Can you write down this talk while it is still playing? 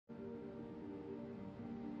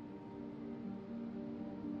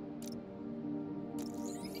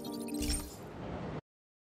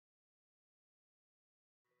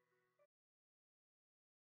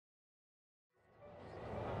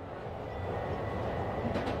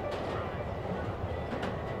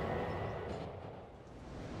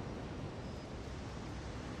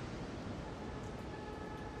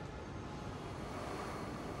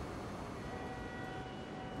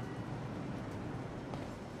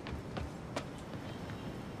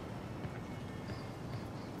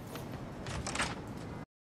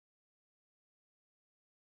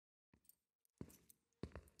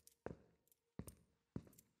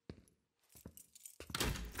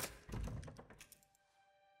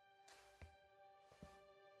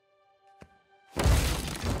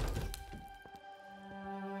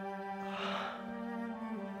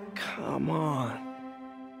Come on.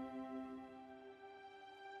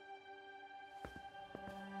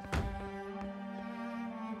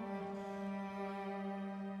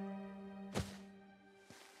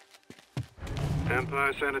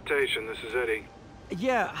 Empire Sanitation, this is Eddie.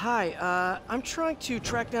 Yeah, hi. I'm trying to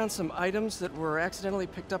track down some items that were accidentally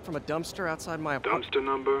picked up from a dumpster outside my apartment. Dumpster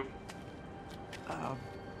number?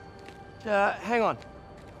 Hang on.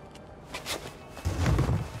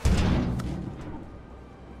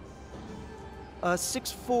 Uh,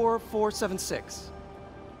 64476.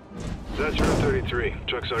 That's route 33.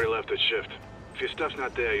 Truck's already left its shift. If your stuff's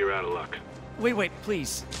not there, you're out of luck. Wait,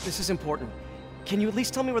 please. This is important. Can you at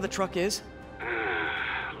least tell me where the truck is?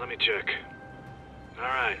 Let me check.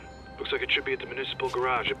 Alright. Looks like it should be at the municipal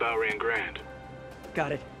garage at Bowery and Grand.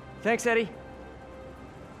 Got it. Thanks, Eddie.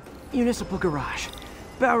 Municipal garage.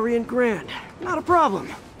 Bowery and Grand. Not a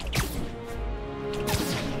problem.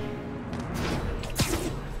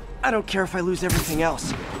 I don't care if I lose everything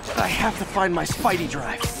else. I have to find my Spidey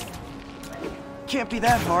drive. Can't be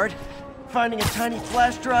that hard. Finding a tiny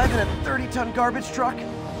flash drive in a 30-ton garbage truck.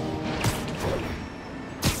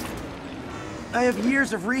 I have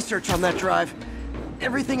years of research on that drive.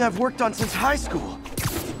 Everything I've worked on since high school.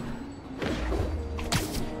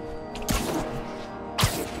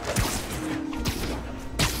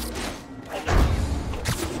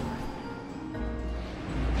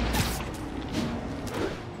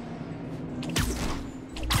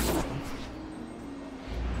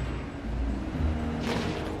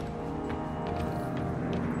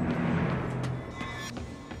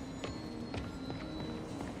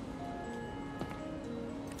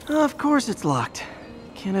 Of course it's locked.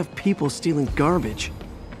 Can't have people stealing garbage.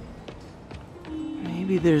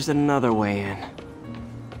 Maybe there's another way in.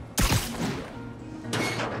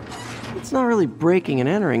 It's not really breaking and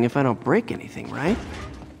entering if I don't break anything, right?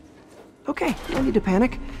 Okay, no need to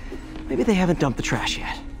panic. Maybe they haven't dumped the trash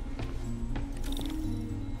yet.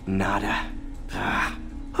 Nada.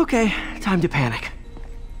 Okay, time to panic.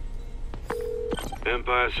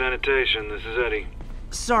 Empire Sanitation, this is Eddie.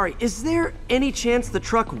 Sorry, is there any chance the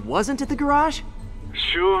truck wasn't at the garage?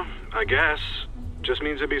 Sure, I guess. Just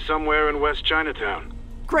means it'd be somewhere in West Chinatown.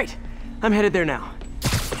 Great. I'm headed there now.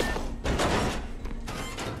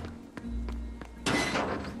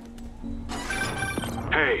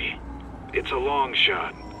 Hey, it's a long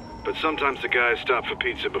shot, but sometimes the guys stop for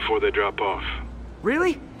pizza before they drop off.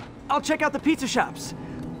 Really? I'll check out the pizza shops.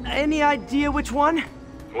 Any idea which one?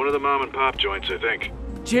 One of the mom and pop joints, I think.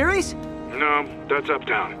 Jerry's? No, that's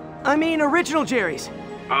uptown. I mean original Jerry's.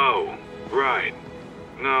 Oh, right.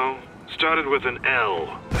 No, started with an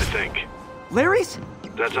L, I think. Larry's?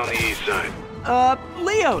 That's on the east side.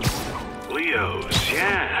 Leo's. Leo's,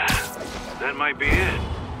 yeah. That might be it.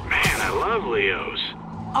 Man, I love Leo's.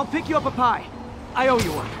 I'll pick you up a pie. I owe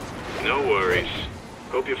you one. No worries.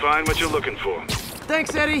 Hope you find what you're looking for.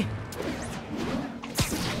 Thanks, Eddie.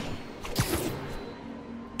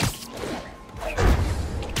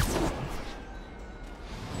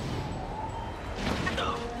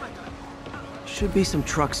 Should be some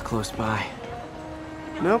trucks close by.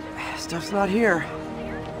 Nope, stuff's not here.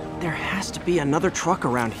 There has to be another truck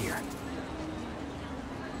around here.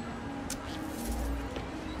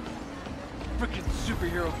 Frickin'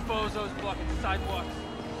 superhero bozos blocking sidewalks.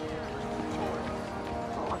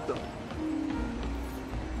 What the?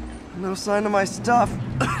 No sign of my stuff.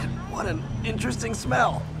 What an interesting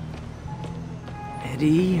smell. Eddie,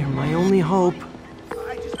 you're my only hope.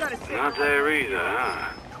 Not there either, huh?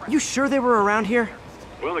 You sure they were around here?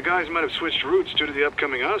 Well, the guys might have switched routes due to the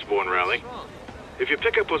upcoming Osborne rally. If your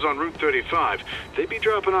pickup was on Route 35, they'd be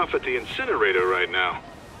dropping off at the incinerator right now.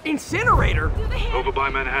 Incinerator? Over by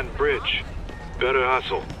Manhattan Bridge. Better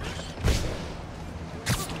hustle.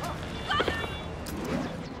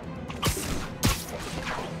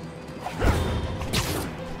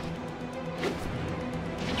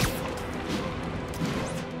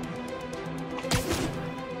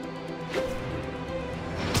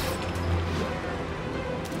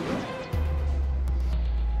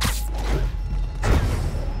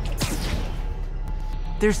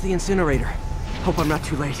 There's the incinerator. Hope I'm not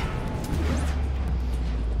too late.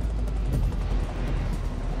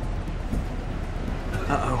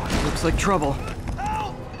 Uh-oh, looks like trouble.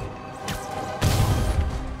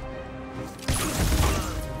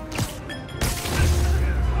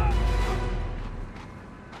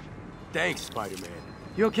 Thanks, Spider-Man.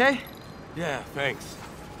 You okay? Yeah, thanks.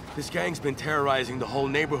 This gang's been terrorizing the whole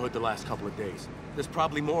neighborhood the last couple of days. There's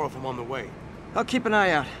probably more of them on the way. I'll keep an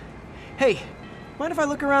eye out. Hey, mind if I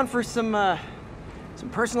look around for some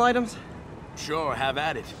personal items? Sure, have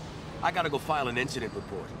at it. I gotta go file an incident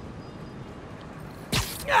report.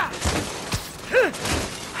 I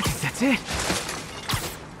think that's it.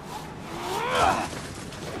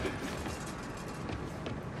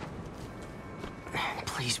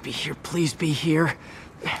 Please be here, please be here.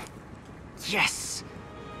 Yes!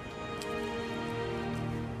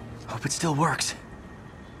 Hope it still works.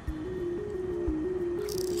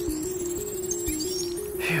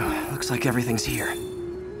 Phew, looks like everything's here.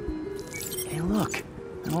 Hey look,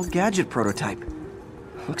 an old gadget prototype.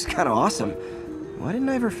 Looks kinda awesome. Why didn't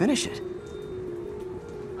I ever finish it?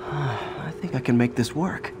 I think I can make this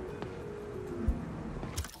work.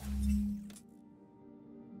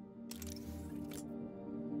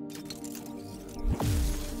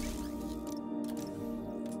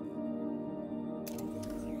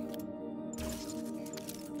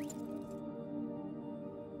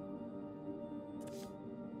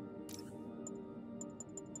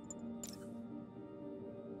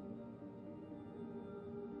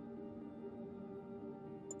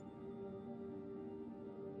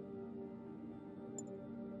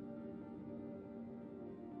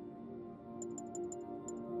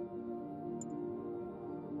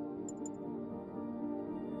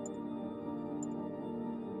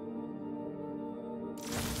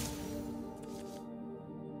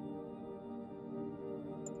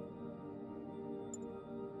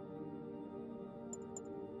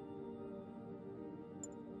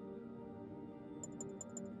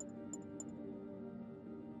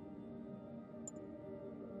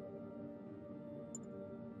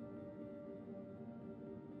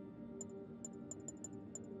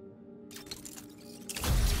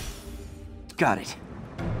 Got it.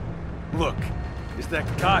 Look, it's that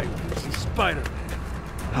guy who thinks he's Spider-Man.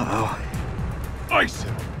 Uh-oh. Ice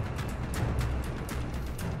him!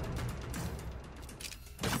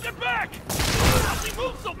 Get back! How does he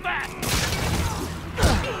move so fast?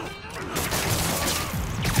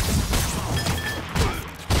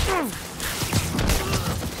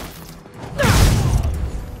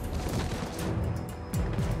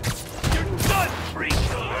 You're done, freak!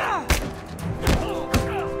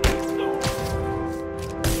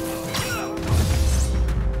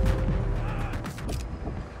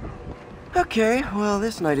 Okay, well,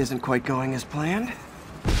 this night isn't quite going as planned.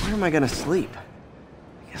 Where am I gonna sleep?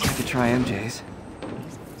 Guess I could try MJ's.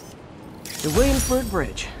 The Williamsburg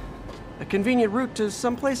Bridge. A convenient route to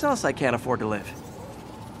someplace else I can't afford to live.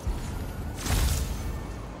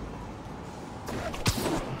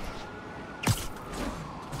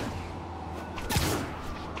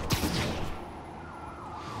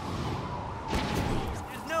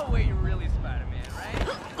 There's no way you're really Spider-Man, right?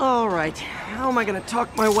 All right, how am I gonna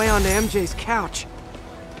talk my way onto MJ's couch?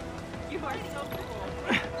 You are so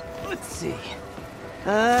cool. Let's see.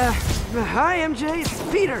 Hi MJ,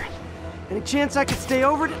 it's Peter. Any chance I could stay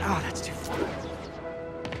over to— oh, that's too far.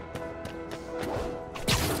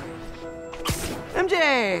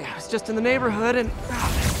 MJ! I was just in the neighborhood and—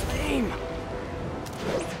 oh, that's lame.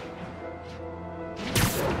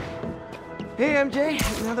 Hey MJ,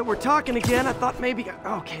 now that we're talking again, I thought maybe—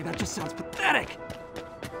 okay, that just sounds pathetic.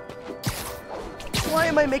 Why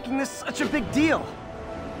am I making this such a big deal?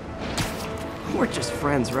 We're just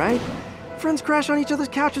friends, right? Friends crash on each other's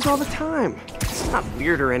couches all the time. It's not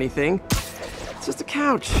weird or anything. It's just a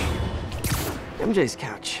couch. MJ's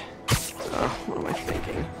couch. Oh, what am I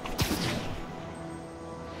thinking?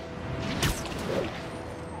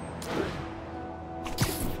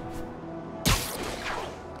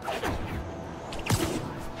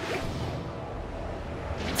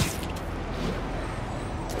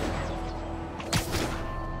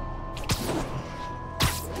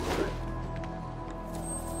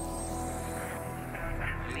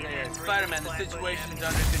 Spider-Man, the situation's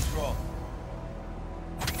under control.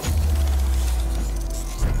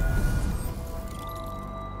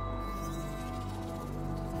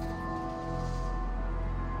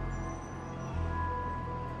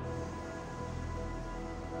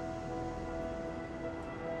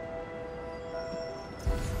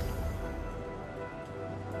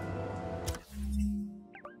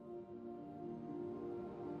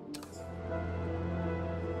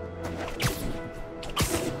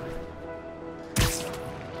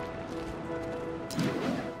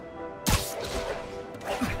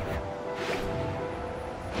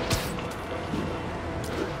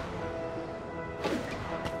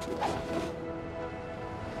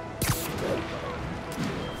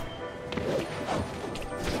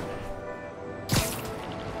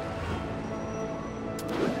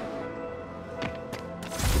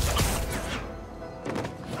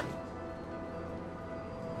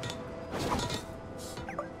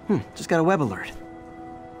 Just got a web alert.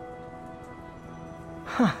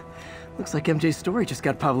 Huh. Looks like MJ's story just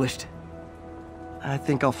got published. I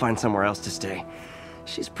think I'll find somewhere else to stay.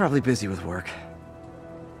 She's probably busy with work.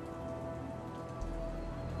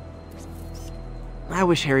 I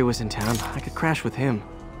wish Harry was in town. I could crash with him.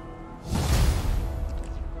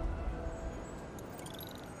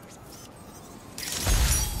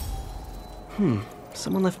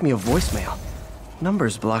 Someone left me a voicemail.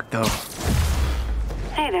 Number's blocked, though.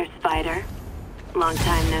 Hey there, Spider. Long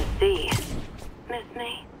time no see. Miss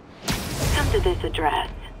me? Come to this address.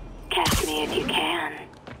 Catch me if you can.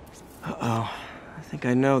 Uh-oh. I think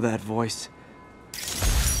I know that voice.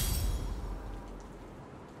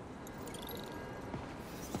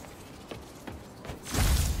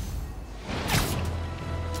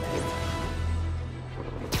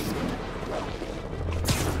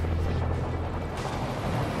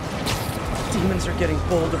 Demons are getting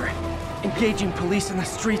bolder, engaging police in the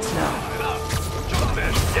streets now.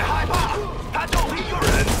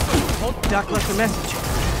 Doc left a message.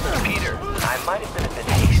 Peter, I might have been a bit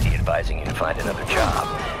hasty advising you to find another job.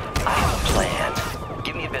 I have a plan.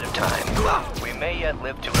 Give me a bit of time. We may yet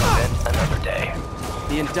live to invent another day.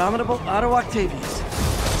 The indomitable Otto Octavius.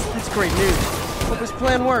 That's great news. Hope this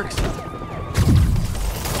plan works.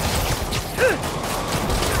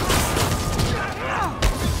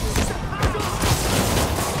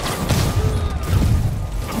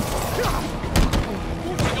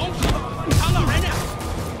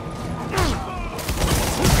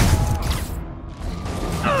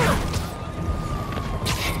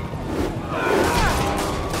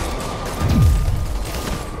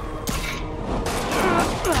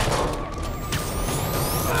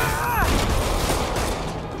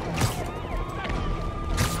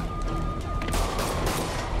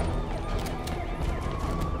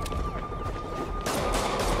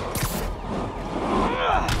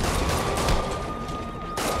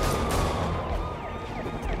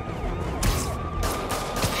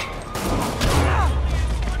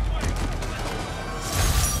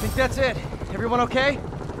 That's it. Everyone okay?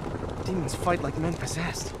 Demons fight like men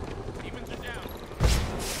possessed. Demons are down.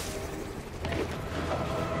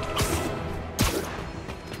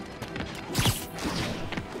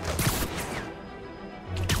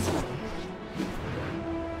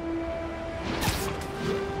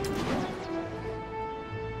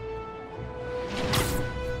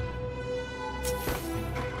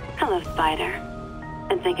 Hello, Spider.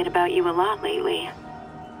 Been thinking about you a lot lately.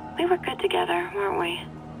 We were good together, weren't we?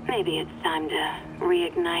 Maybe it's time to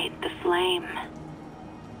reignite the flame.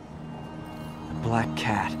 Black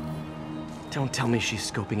Cat. Don't tell me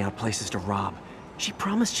she's scoping out places to rob. She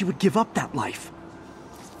promised she would give up that life.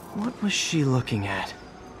 What was she looking at?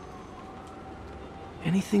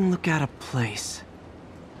 Anything look out of place?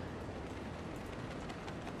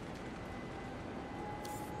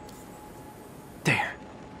 There.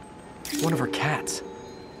 One of her cats.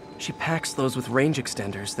 She packs those with range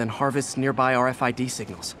extenders, then harvests nearby RFID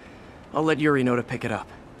signals. I'll let Yuri know to pick it up.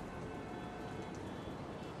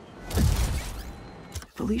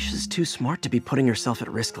 Felicia's too smart to be putting herself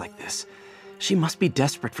at risk like this. She must be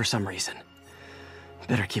desperate for some reason.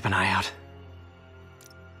 Better keep an eye out.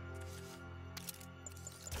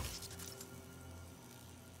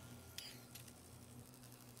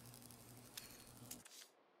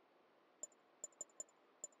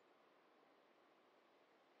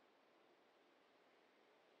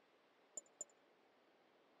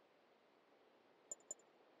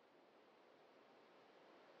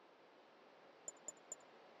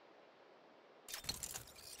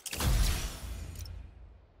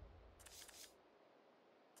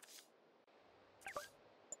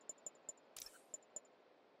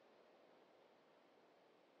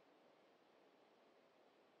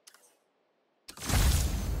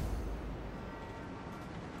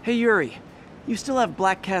 Hey Yuri, you still have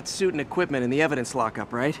Black Cat's suit and equipment in the evidence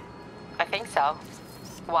lockup, right? I think so.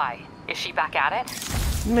 Why? Is she back at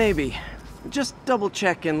it? Maybe. Just double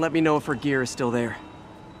check and let me know if her gear is still there.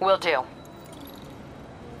 Will do.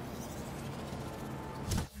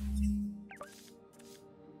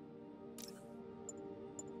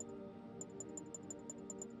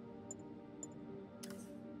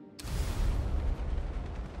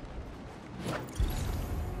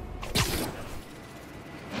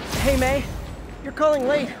 Hey May, you're calling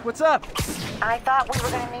late. What's up? I thought we were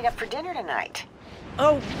gonna meet up for dinner tonight.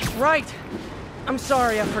 Oh, right. I'm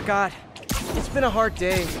sorry, I forgot. It's been a hard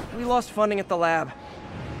day. We lost funding at the lab.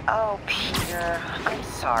 Oh, Peter, I'm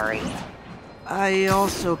sorry. I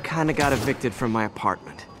also kinda got evicted from my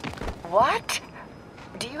apartment. What?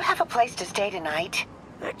 Do you have a place to stay tonight?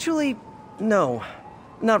 Actually, no.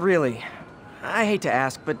 Not really. I hate to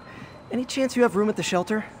ask, but any chance you have room at the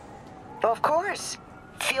shelter? Of course.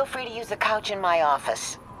 Feel free to use the couch in my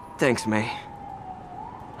office. Thanks, May.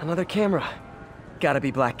 Another camera. Gotta be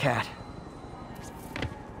Black Cat.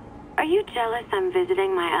 Are you jealous I'm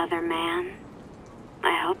visiting my other man?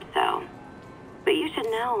 I hope so. But you should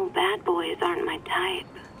know bad boys aren't my type.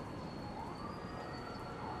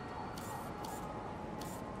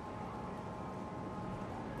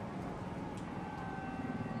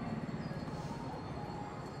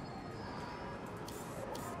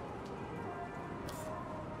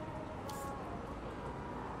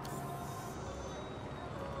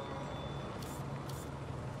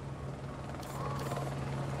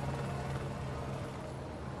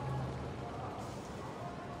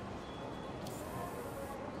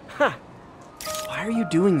 Huh. Why are you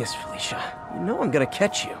doing this, Felicia? You know I'm gonna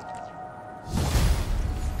catch you.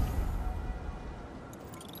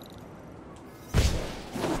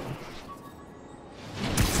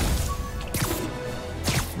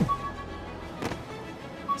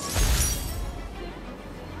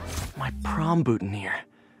 My prom boutonniere.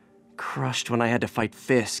 Crushed when I had to fight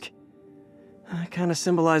Fisk. Kinda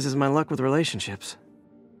symbolizes my luck with relationships.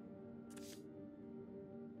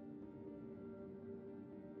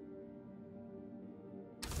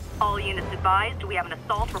 All units advised, we have an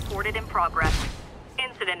assault reported in progress.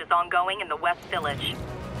 Incident is ongoing in the West Village.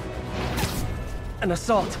 An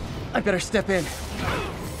assault. I better step in.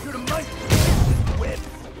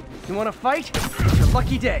 You wanna fight? It's your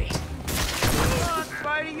lucky day. Come on,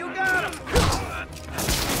 Spidey, you got him!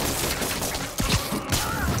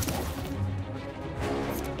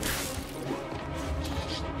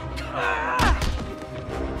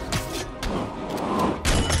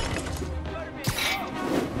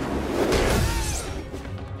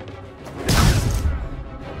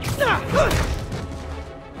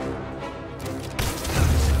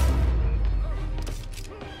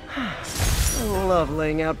 I love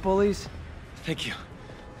laying out bullies. Thank you.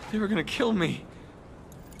 They were gonna kill me.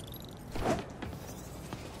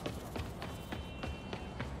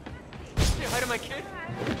 Say hi to my kid.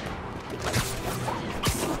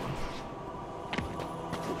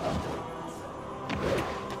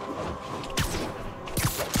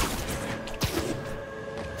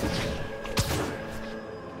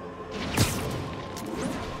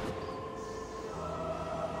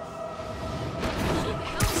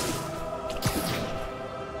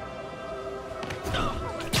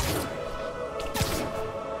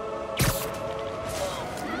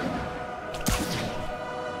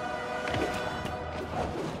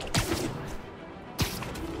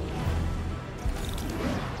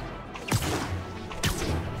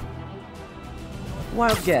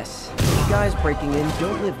 Wild guess. The guys breaking in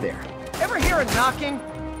don't live there. Ever hear a knocking?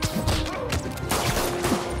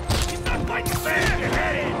 He's not fighting fair! Your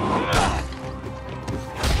head in!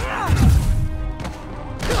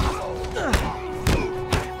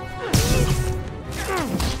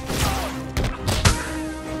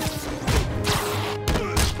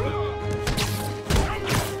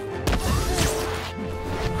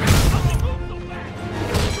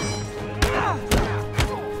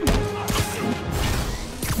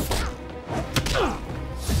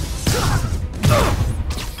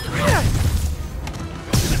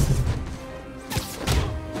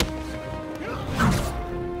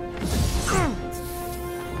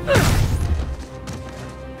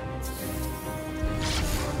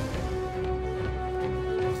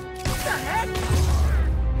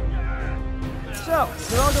 So,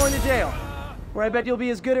 you're all going to jail, where I bet you'll be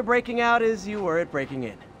as good at breaking out as you were at breaking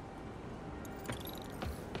in.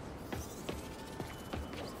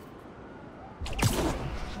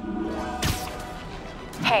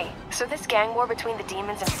 Hey, so this gang war between the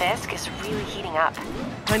demons and Fisk is really heating up.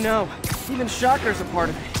 I know. Even Shocker's a part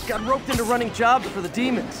of it. Got roped into running jobs for the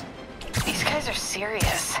demons. These guys are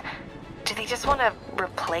serious. Do they just want to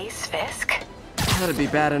replace Fisk? That'd be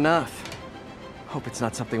bad enough. Hope it's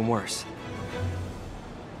not something worse.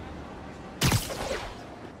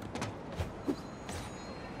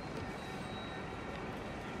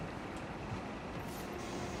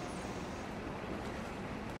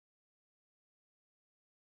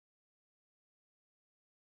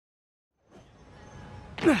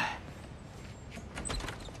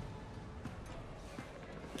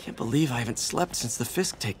 Can't believe I haven't slept since the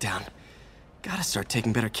Fisk takedown. Gotta start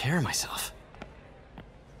taking better care of myself.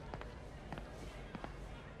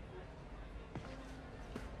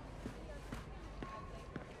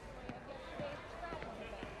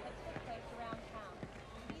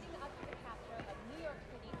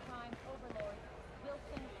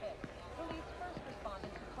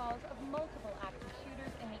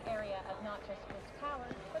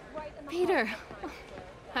 Peter,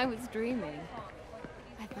 I was dreaming.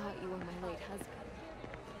 I thought you were my late husband.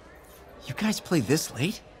 You guys play this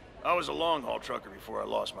late? I was a long-haul trucker before I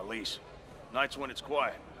lost my lease. Nights when it's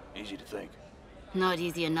quiet. Easy to think. Not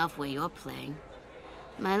easy enough where you're playing.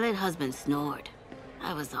 My late husband snored.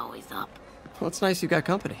 I was always up. Well, it's nice you got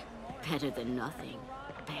company. Better than nothing.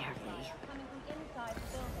 Barely.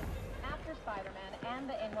 After Spider-Man and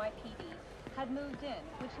the NYPD had moved in,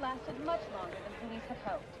 which lasted much longer than police had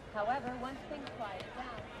hoped. However, once things quieted down...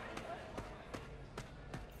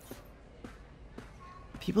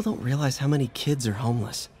 People don't realize how many kids are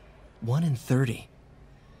homeless. 1 in 30.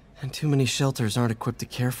 And too many shelters aren't equipped to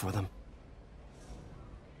care for them.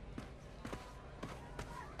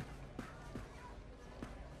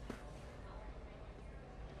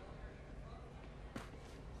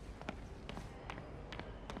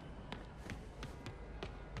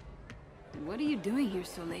 What are you doing here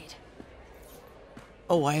so late?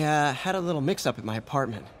 Oh, I had a little mix-up at my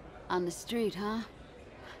apartment. On the street, huh?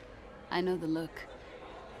 I know the look.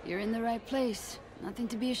 You're in the right place. Nothing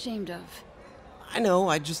to be ashamed of. I know,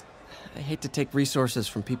 I hate to take resources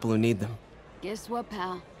from people who need them. Guess what,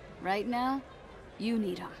 pal? Right now, you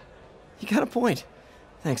need them. You got a point.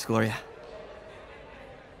 Thanks, Gloria.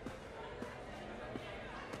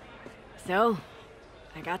 So,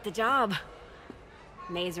 I got the job.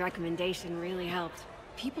 May's recommendation really helped.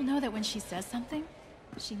 People know that when she says something,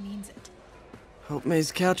 she means it. Hope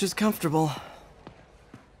May's couch is comfortable.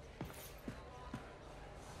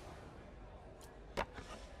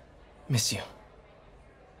 Miss you.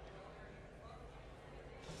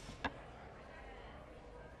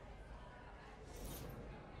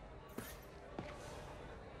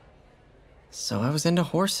 So I was into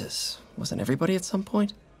horses. Wasn't everybody at some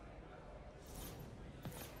point?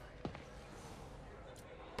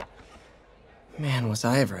 Man, was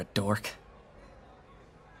I ever a dork.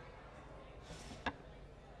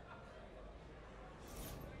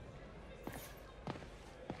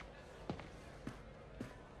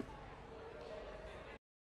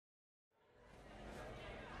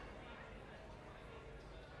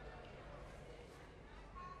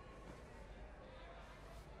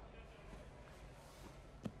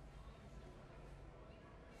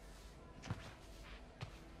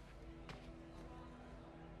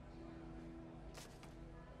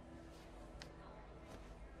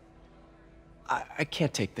 I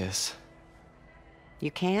can't take this.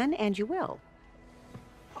 You can, and you will.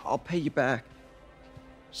 I'll pay you back.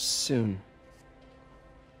 Soon.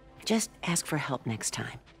 Just ask for help next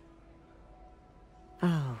time.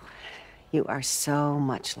 Oh, you are so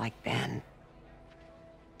much like Ben.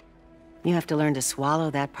 You have to learn to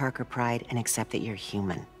swallow that Parker pride and accept that you're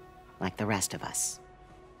human, like the rest of us.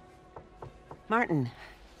 Martin.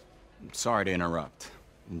 Sorry to interrupt.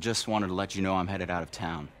 Just wanted to let you know I'm headed out of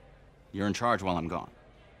town. You're in charge while I'm gone.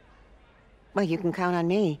 Well, you can count on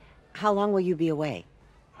me. How long will you be away?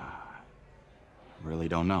 Really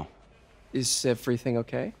don't know. Is everything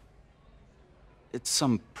okay? It's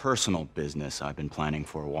some personal business I've been planning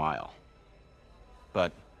for a while.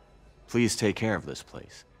 But please take care of this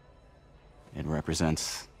place. It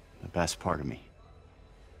represents the best part of me.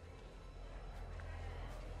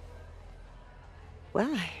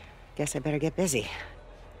 Well, I guess I better get busy.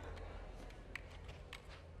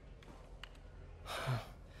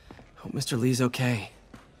 Hope Mr. Lee's okay.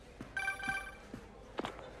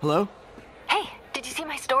 Hello? Hey, did you see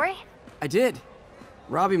my story? I did.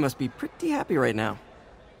 Robbie must be pretty happy right now.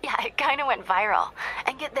 Yeah, it kinda went viral.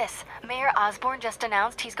 And get this, Mayor Osborn just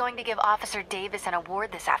announced he's going to give Officer Davis an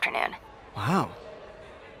award this afternoon. Wow.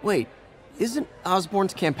 Wait, isn't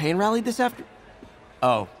Osborn's campaign rally this after...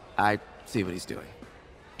 Oh, I see what he's doing.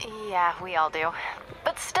 Yeah, we all do.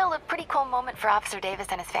 But still a pretty cool moment for Officer Davis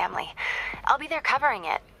and his family. I'll be there covering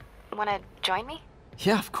it. Wanna join me?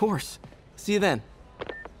 Yeah, of course. See you then.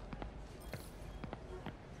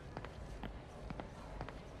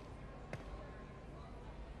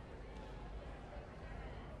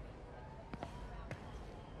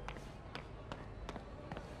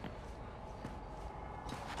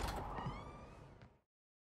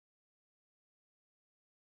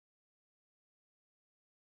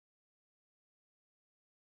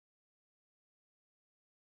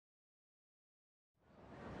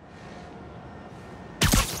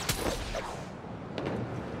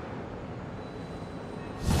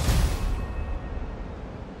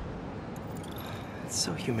 It's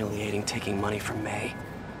so humiliating taking money from May.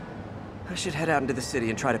 I should head out into the city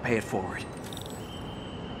and try to pay it forward.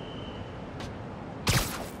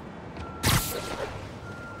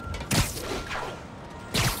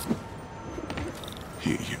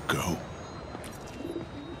 Here you go.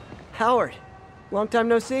 Howard, long time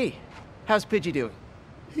no see. How's Pidgey doing?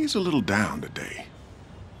 He's a little down today.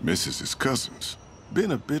 Misses his cousins.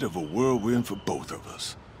 Been a bit of a whirlwind for both of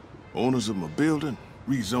us. Owners of my building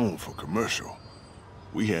rezoned for commercial.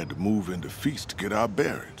 We had to move into Feast to get our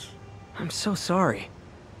bearings. I'm so sorry.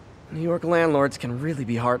 New York landlords can really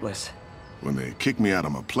be heartless. When they kicked me out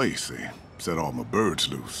of my place, they set all my birds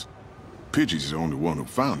loose. Pidgey's the only one who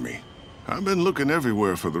found me. I've been looking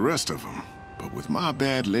everywhere for the rest of them, but with my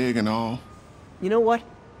bad leg and all... You know what?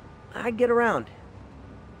 I'd get around.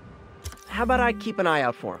 How about I keep an eye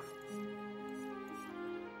out for him?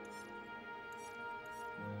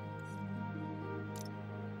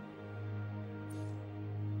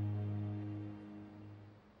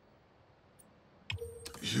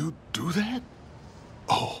 You do that?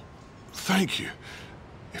 Oh, thank you.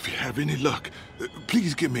 If you have any luck,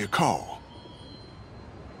 please give me a call.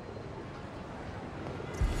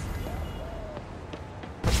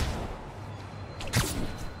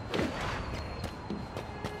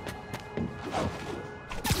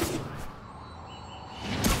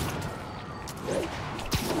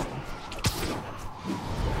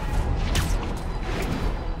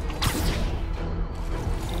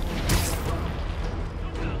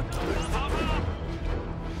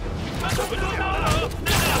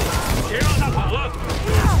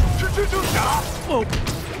 Whoa.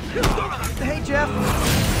 Hey, Jeff.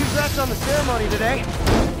 Congrats on the ceremony today.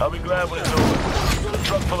 I'll be glad when it's over. A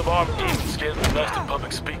truck full of armed demons scares me less than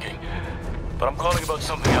public speaking. But I'm calling about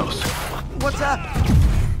something else. What's up?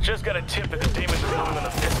 Just got a tip that the demons are moving on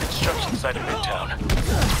the fifth construction site in Midtown.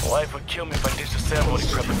 My wife would kill me if I ditched the ceremony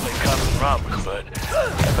prep and played cops and robbers, but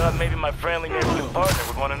I thought maybe my friendly neighborhood partner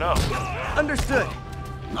would want to know. Understood.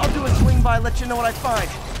 I'll do a swing by, let you know what I find.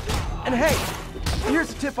 And hey,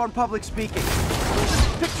 here's a tip on public speaking.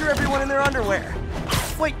 Just picture everyone in their underwear.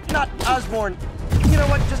 Wait, not Osborne. You know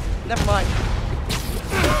what? Just never mind.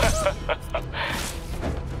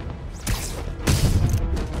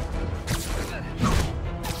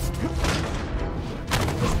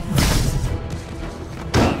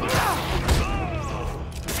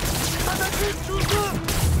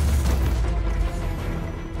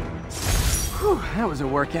 Whew, that was a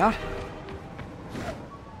workout.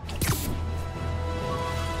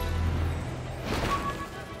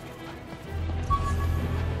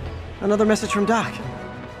 Another message from Doc.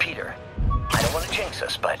 Peter, I don't want to jinx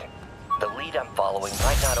us, but the lead I'm following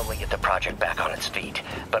might not only get the project back on its feet,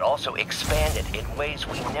 but also expand it in ways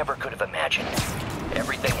we never could have imagined.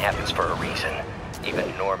 Everything happens for a reason, even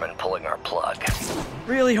Norman pulling our plug.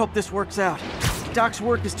 Really hope this works out. Doc's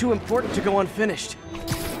work is too important to go unfinished.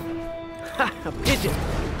 Ha! A pigeon!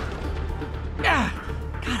 Ah!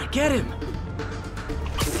 Gotta get him!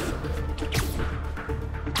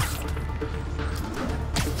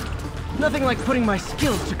 Nothing like putting my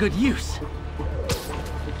skills to good use.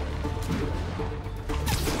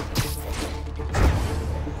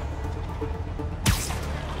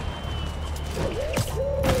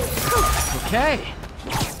 Okay.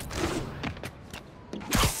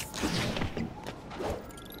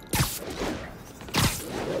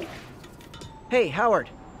 Hey, Howard.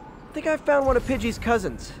 I think I found one of Pidgey's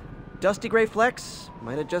cousins. Dusty gray flecks.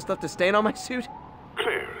 Might have just left a stain on my suit.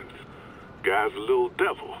 Clarence. Guy's a little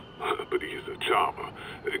devil, but he's a charmer.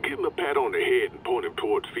 Give him a pat on the head and point him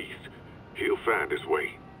towards Feast. He'll find his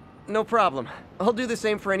way. No problem. I'll do the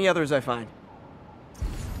same for any others I find.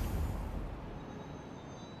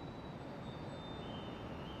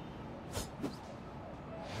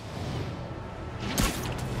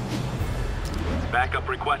 Backup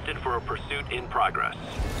requested for a pursuit in progress.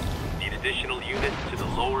 Need additional units to the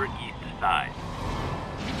lower east side.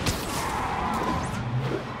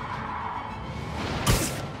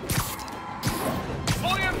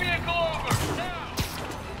 Pull your vehicle over, now!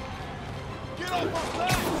 Get off our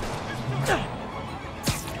side!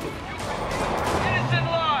 Innocent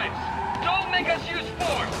lives! Don't make us use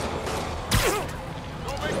force!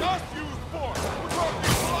 Don't make us use force! We're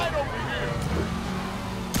talking polite over here!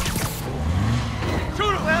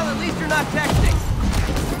 Shoot him! Well, at least you're not texting.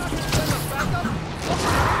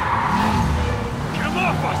 Get him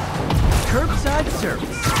off us! Curbside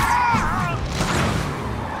service.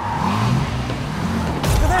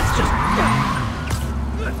 Well, that's just...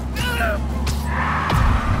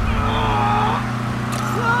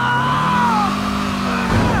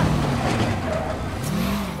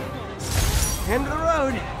 End of the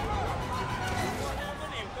road.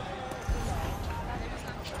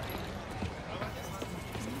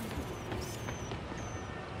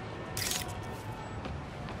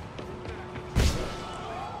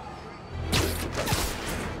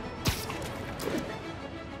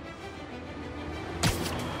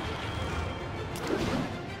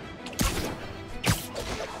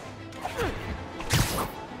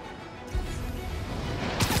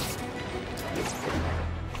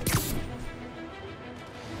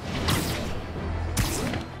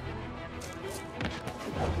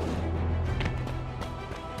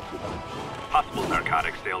 possible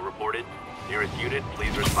narcotics sale reported. Nearest unit,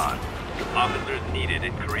 please respond. Officers needed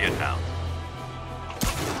in Koreatown.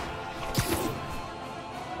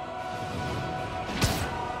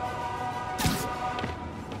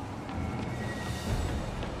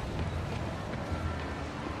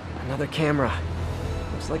 Another camera.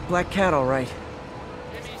 Looks like Black Cat, all right.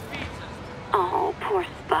 Oh, poor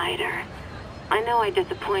Spider. I know I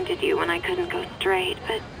disappointed you when I couldn't go straight,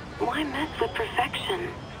 but why mess with perfection?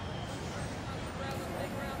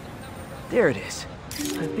 There it is.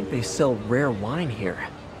 I think they sell rare wine here.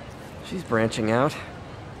 She's branching out.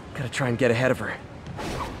 Gotta try and get ahead of her.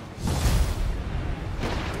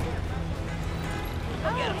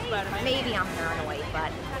 Maybe I'm paranoid,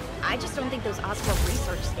 but I just don't think those Oscorp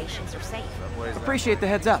research stations are safe. Appreciate the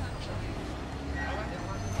heads up.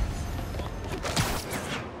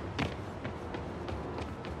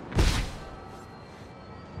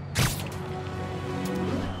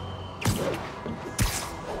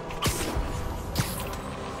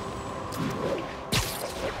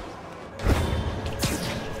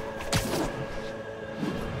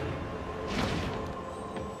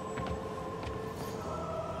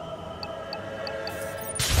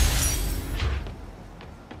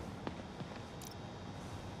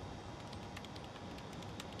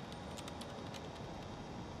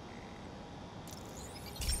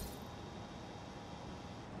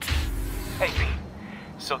 Hey, V.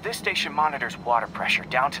 So this station monitors water pressure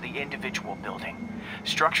down to the individual building.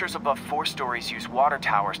 Structures above 4 stories use water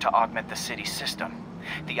towers to augment the city's system.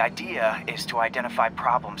 The idea is to identify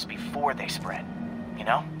problems before they spread, you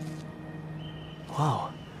know? Whoa.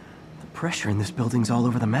 The pressure in this building's all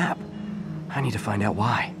over the map. I need to find out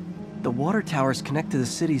why. The water towers connect to the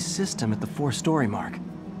city's system at the 4-story mark.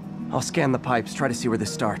 I'll scan the pipes, try to see where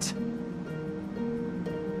this starts.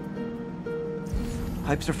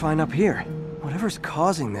 Pipes are fine up here. Whatever's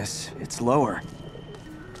causing this, it's lower.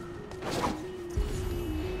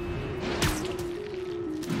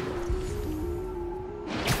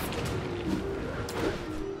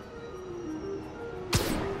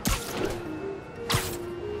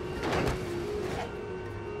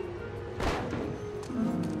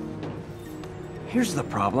 Here's the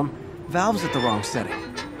problem. Valve's at the wrong setting.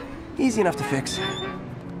 Easy enough to fix.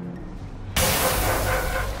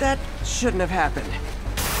 That shouldn't have happened.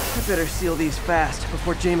 I better seal these fast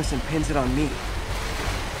before Jameson pins it on me.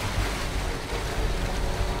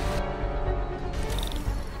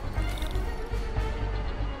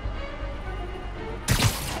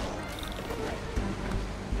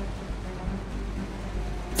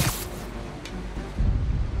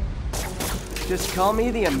 Just call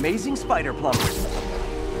me the amazing spider plumber.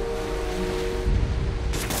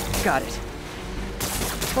 Got it.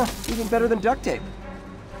 Huh, even better than duct tape.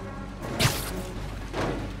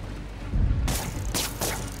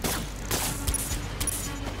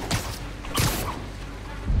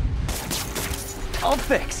 All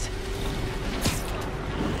fixed.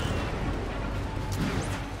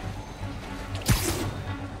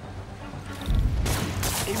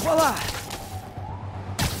 Et voila!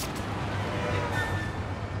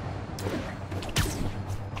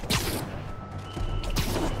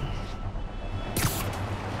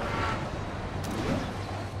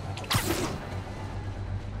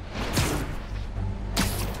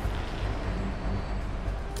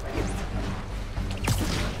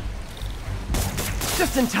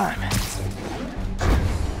 Just in time.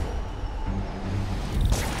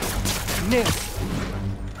 Nailed it.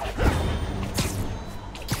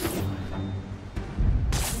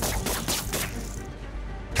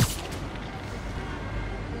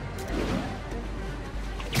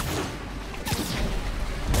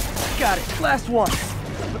 Got it. Last one.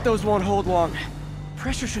 But those won't hold long.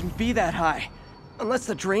 Pressure shouldn't be that high. Unless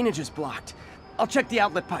the drainage is blocked. I'll check the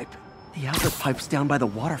outlet pipe. The outlet pipe's down by the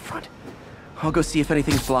waterfront. I'll go see if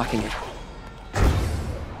anything's blocking it.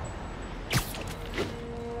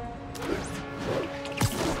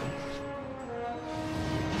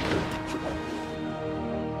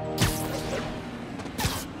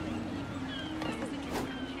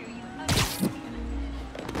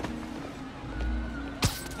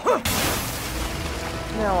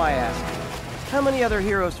 Now I ask, how many other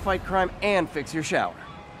heroes fight crime and fix your shower?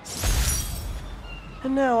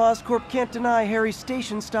 And now Oscorp can't deny Harry's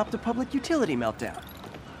station stopped a public utility meltdown.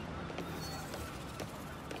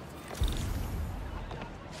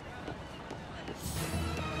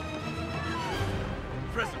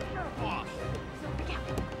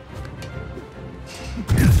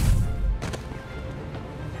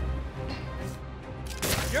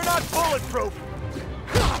 You're not bulletproof!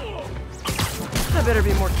 I better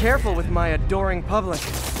be more careful with my adoring public.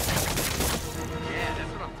 Yeah,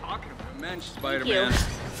 that's what I'm talking about, man. Bench, Spider-Man.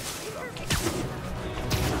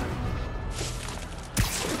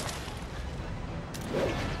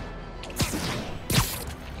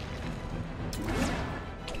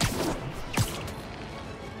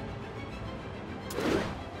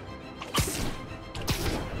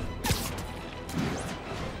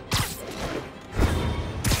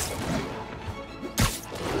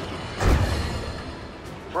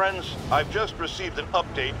 Friends, I've just received an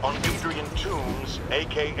update on Adrian Toombs,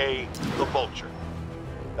 aka the Vulture.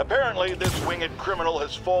 Apparently, this winged criminal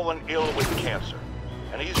has fallen ill with cancer,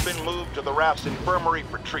 and he's been moved to the RAF's infirmary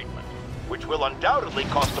for treatment, which will undoubtedly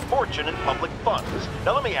cost a fortune in public funds.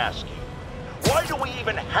 Now let me ask you, why do we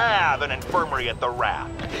even have an infirmary at the RAF?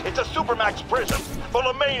 It's a supermax prison full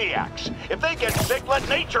of maniacs. If they get sick, let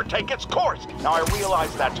nature take its course. Now I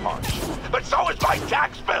realize that's harsh, but so is my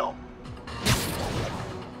tax bill.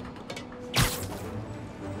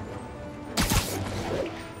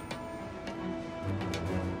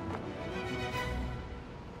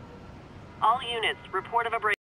 All units, report of a break.